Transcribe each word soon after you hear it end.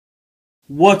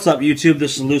What's up, YouTube?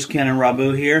 This is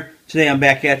LooseCannonRobu here. Today I'm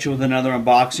back at you with another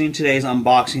unboxing. Today's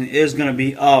unboxing is going to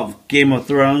be of Game of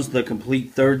Thrones, the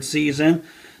complete third season.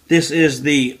 This is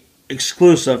the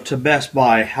exclusive to Best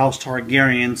Buy House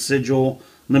Targaryen Sigil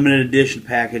limited edition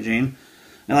packaging.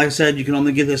 And like I said, you can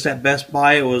only get this at Best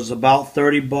Buy. It was about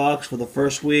 30 bucks for the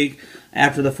first week.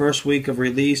 After the first week of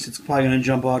release, it's probably going to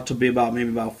jump out to be about maybe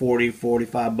about 40,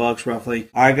 45 bucks roughly.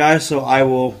 Alright guys, so I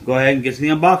will go ahead and get to the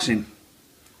unboxing.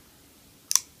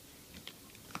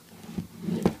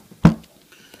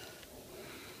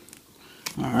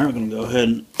 Alright, we're going to go ahead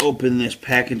and open this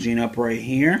packaging up right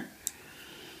here.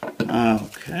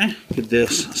 Okay, get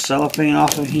this cellophane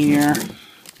off of here.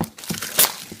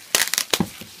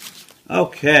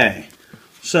 Okay,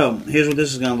 so here's what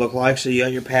this is going to look like. So you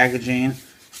got your packaging.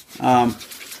 It's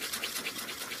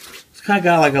kind of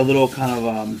got like a little kind of,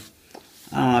 I don't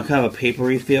know, kind of a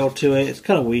papery feel to it. It's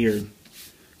kind of weird.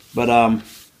 But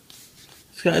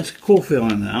it's a cool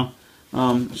feeling though.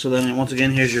 So then once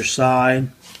again, here's your side.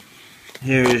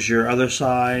 Here is your other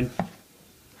side,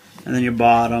 and then your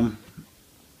bottom,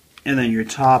 and then your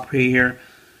top here,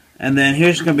 and then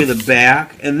here's going to be the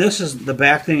back. And this is the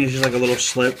back thing is just like a little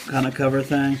slip kind of cover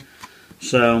thing.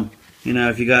 So you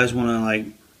know, if you guys want to like,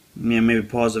 you know, maybe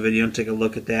pause the video and take a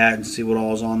look at that and see what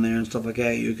all is on there and stuff like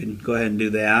that, you can go ahead and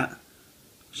do that.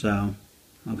 So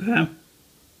okay,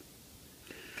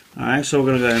 all right. So we're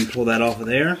going to go ahead and pull that off of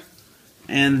there,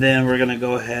 and then we're going to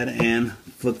go ahead and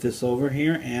flip this over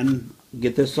here and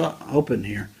get this open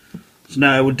here. So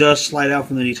now it does slide out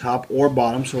from the top or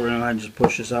bottom, so we're going to just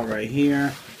push this out right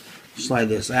here, slide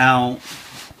this out,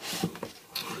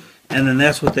 and then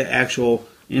that's what the actual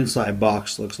inside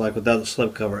box looks like without the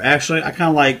slipcover. Actually, I kind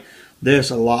of like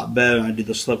this a lot better than I do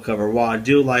the slipcover. While I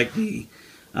do like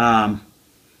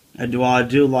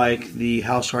the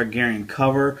House Targaryen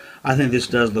cover, I think this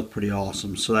does look pretty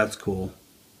awesome, so that's cool.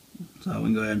 So we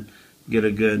can go ahead and get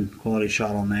a good quality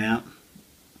shot on that.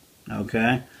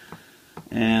 Okay,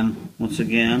 and once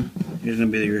again, here's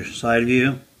going to be your side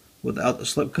view without the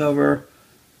slipcover,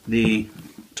 the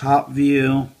top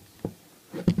view,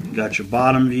 you got your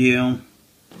bottom view,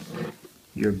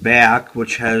 your back,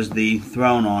 which has the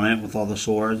throne on it with all the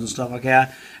swords and stuff like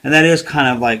that, and that is kind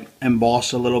of like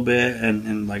embossed a little bit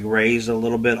and like raised a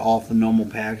little bit off the normal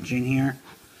packaging here.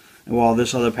 And while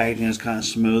this other packaging is kind of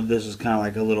smooth, this is kind of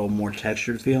like a little more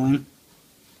textured feeling.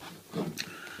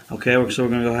 Okay, so we're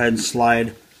going to go ahead and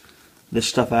slide this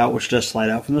stuff out, which does slide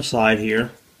out from the side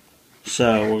here.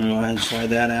 So we're going to go ahead and slide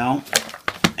that out.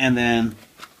 And then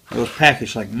it was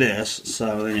packaged like this.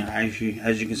 So then, as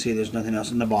you can see, there's nothing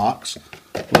else in the box.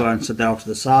 We'll go ahead and set that off to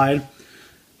the side.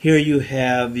 Here you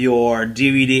have your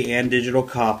DVD and digital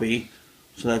copy.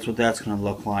 So that's what that's going to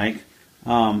look like.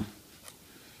 I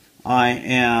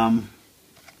am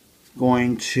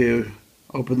going to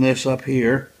open this up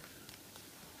here,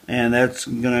 and that's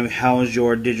going to house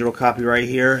your digital copy right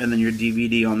here, and then your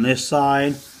DVD on this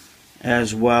side,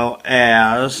 as well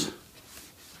as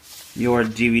your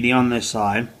DVD on this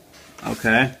side.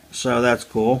 Okay, so that's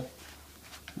cool.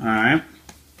 Alright.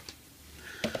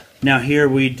 Now here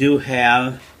we do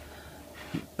have,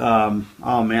 oh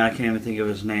man, I can't even think of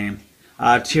his name.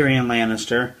 Tyrion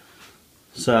Lannister.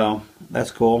 So that's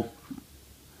cool.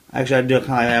 Actually, I do it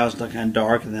kind of like kind of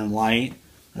dark and then light.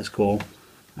 That's cool.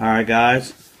 Alright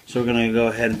guys, so we're going to go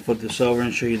ahead and flip this over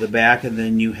and show you the back, and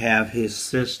then you have his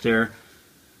sister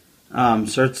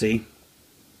Cersei.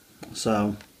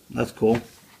 So that's cool.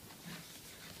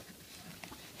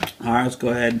 Alright, let's go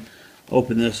ahead and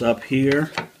open this up here.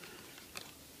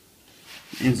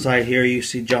 Inside here you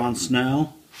see Jon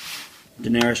Snow,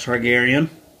 Daenerys Targaryen.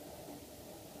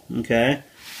 Okay.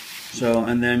 So,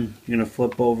 and then you're going to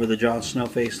flip over the Jon Snow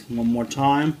face one more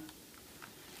time,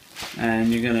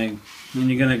 and you're going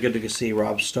to get to see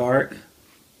Robb Stark.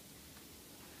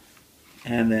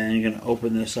 And then you're going to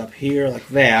open this up here like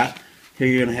that. Here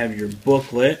you're going to have your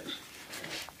booklet.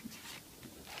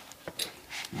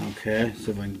 Okay,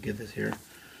 see if I can get this here.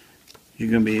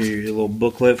 You're going to be your little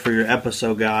booklet for your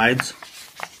episode guides.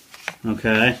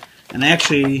 Okay, and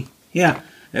actually, yeah,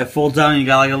 it folds out and you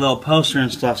got like a little poster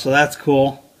and stuff, so that's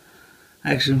cool.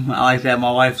 Actually, I like that.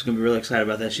 My wife's going to be really excited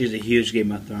about that. She's a huge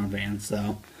Game of Thrones fan,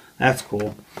 so that's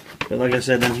cool. But like I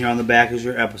said, then here on the back is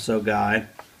your episode guide.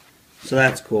 So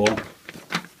that's cool.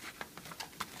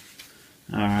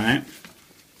 Alright.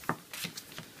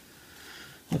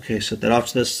 Okay, set that off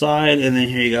to the side, and then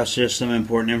here you got just some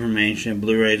important information.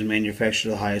 Blu-ray is manufactured to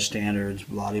the highest standards,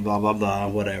 blah, blah, blah, blah,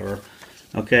 whatever.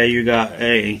 Okay, you got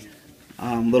a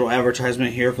little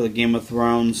advertisement here for the Game of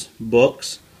Thrones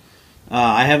books.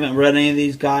 I haven't read any of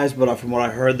these guys, but from what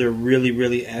I heard, they're really,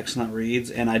 really excellent reads,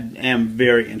 and I am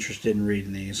very interested in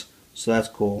reading these. So that's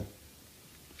cool.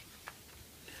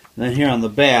 And then here on the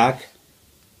back,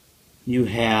 you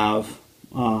have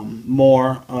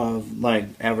more of like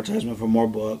advertisement for more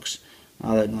books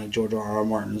that like George R.R.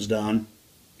 Martin's done.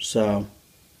 So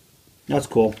that's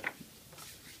cool.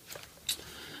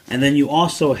 And then you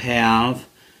also have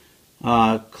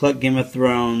collect Game of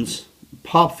Thrones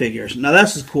pop figures. Now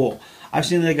this is cool. I've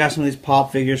seen they got some of these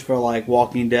pop figures for like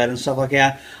Walking Dead and stuff like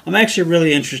that. I'm actually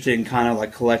really interested in kind of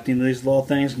like collecting these little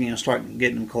things, you know, start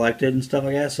getting them collected and stuff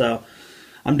like that. So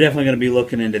I'm definitely going to be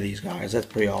looking into these guys. That's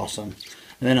pretty awesome.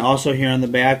 And then also here on the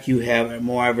back you have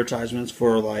more advertisements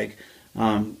for like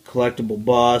collectible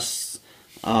busts,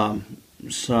 a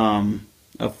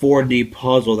 4D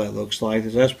puzzle that looks like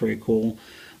this. That's pretty cool.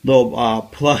 Little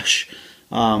plush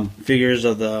figures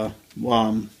of the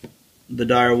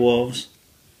dire wolves.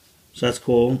 So that's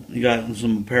cool. You got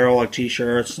some apparel like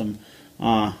t-shirts, some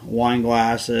wine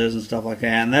glasses and stuff like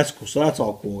that. And that's cool. So that's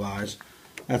all cool, guys.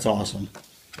 That's awesome.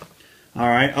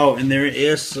 Alright. Oh, and there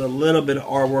is a little bit of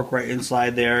artwork right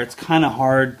inside there. It's kind of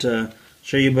hard to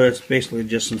show you, but it's basically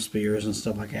just some spears and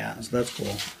stuff like that. So that's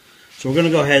cool. So we're going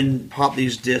to go ahead and pop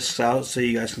these discs out so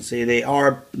you guys can see. They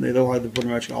look like they're pretty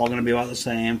much all going to be about the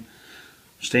same.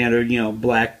 Standard, you know,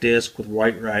 black disc with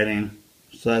white writing.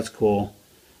 So that's cool.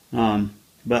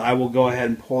 But I will go ahead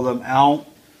and pull them out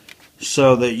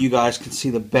so that you guys can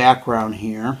see the background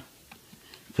here.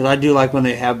 Because I do like when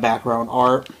they have background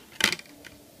art.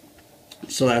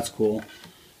 So that's cool.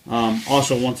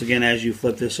 Also, once again, as you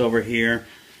flip this over here,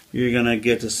 you're going to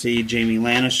get to see Jaime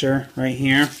Lannister right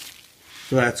here.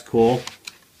 So that's cool.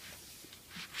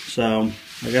 So,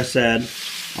 like I said,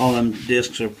 all them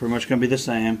discs are pretty much going to be the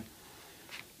same.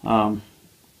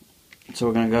 So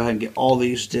we're going to go ahead and get all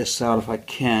these discs out if I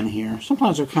can here.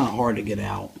 Sometimes they're kind of hard to get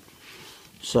out.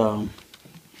 So,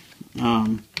 let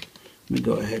me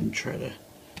go ahead and try to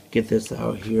get this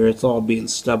out here. It's all being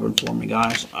stubborn for me,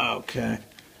 guys. Okay.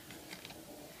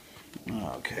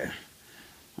 Okay.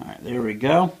 Alright, there we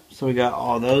go. So we got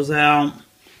all those out.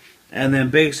 And then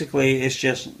basically it's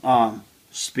just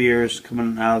spears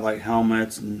coming out of like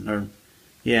helmets and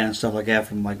stuff like that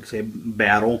from like say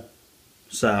battle.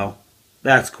 So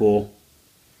that's cool.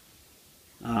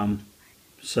 And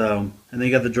then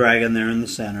you got the dragon there in the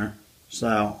center.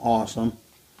 So awesome.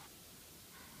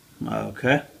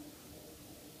 Okay.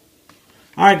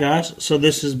 Alright guys, so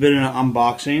this has been an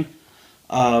unboxing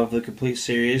of the complete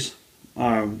series,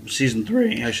 Season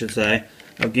 3 I should say,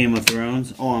 of Game of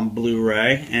Thrones on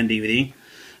Blu-ray and DVD.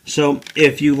 So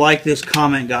if you like this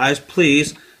comment, guys,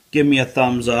 please give me a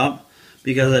thumbs up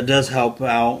because it does help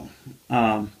out,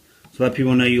 so that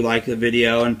people know you like the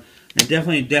video, and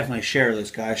definitely share this,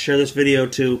 guys. Share this video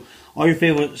to all your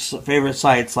favorite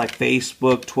sites like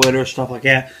Facebook, Twitter, stuff like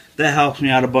that. That helps me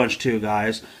out a bunch too,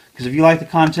 guys. Because if you like the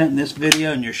content in this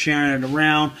video and you're sharing it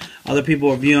around, other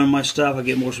people are viewing my stuff, I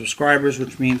get more subscribers,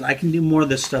 which means I can do more of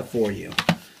this stuff for you.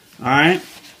 Alright?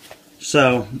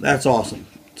 So, that's awesome.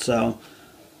 So,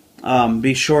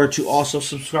 be sure to also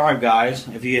subscribe, guys.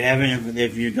 If you haven't,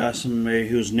 if you got somebody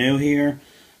who's new here,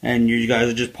 and you guys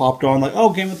have just popped on like, oh,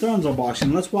 Game of Thrones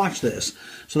unboxing, let's watch this.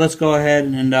 So let's go ahead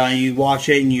and you watch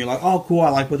it, and you're like, oh, cool, I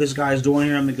like what this guy's doing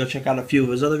here. I'm going to go check out a few of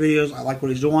his other videos. I like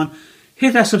what he's doing.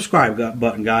 Hit that subscribe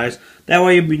button, guys. That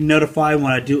way you'll be notified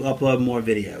when I do upload more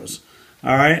videos.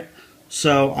 Alright?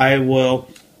 So I will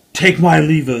take my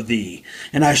leave of thee,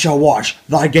 and I shall watch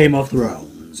thy Game of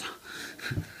Thrones.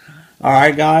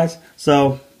 Alright, guys?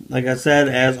 So, like I said,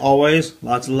 as always,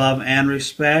 lots of love and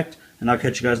respect, and I'll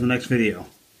catch you guys in the next video.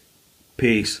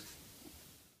 Peace.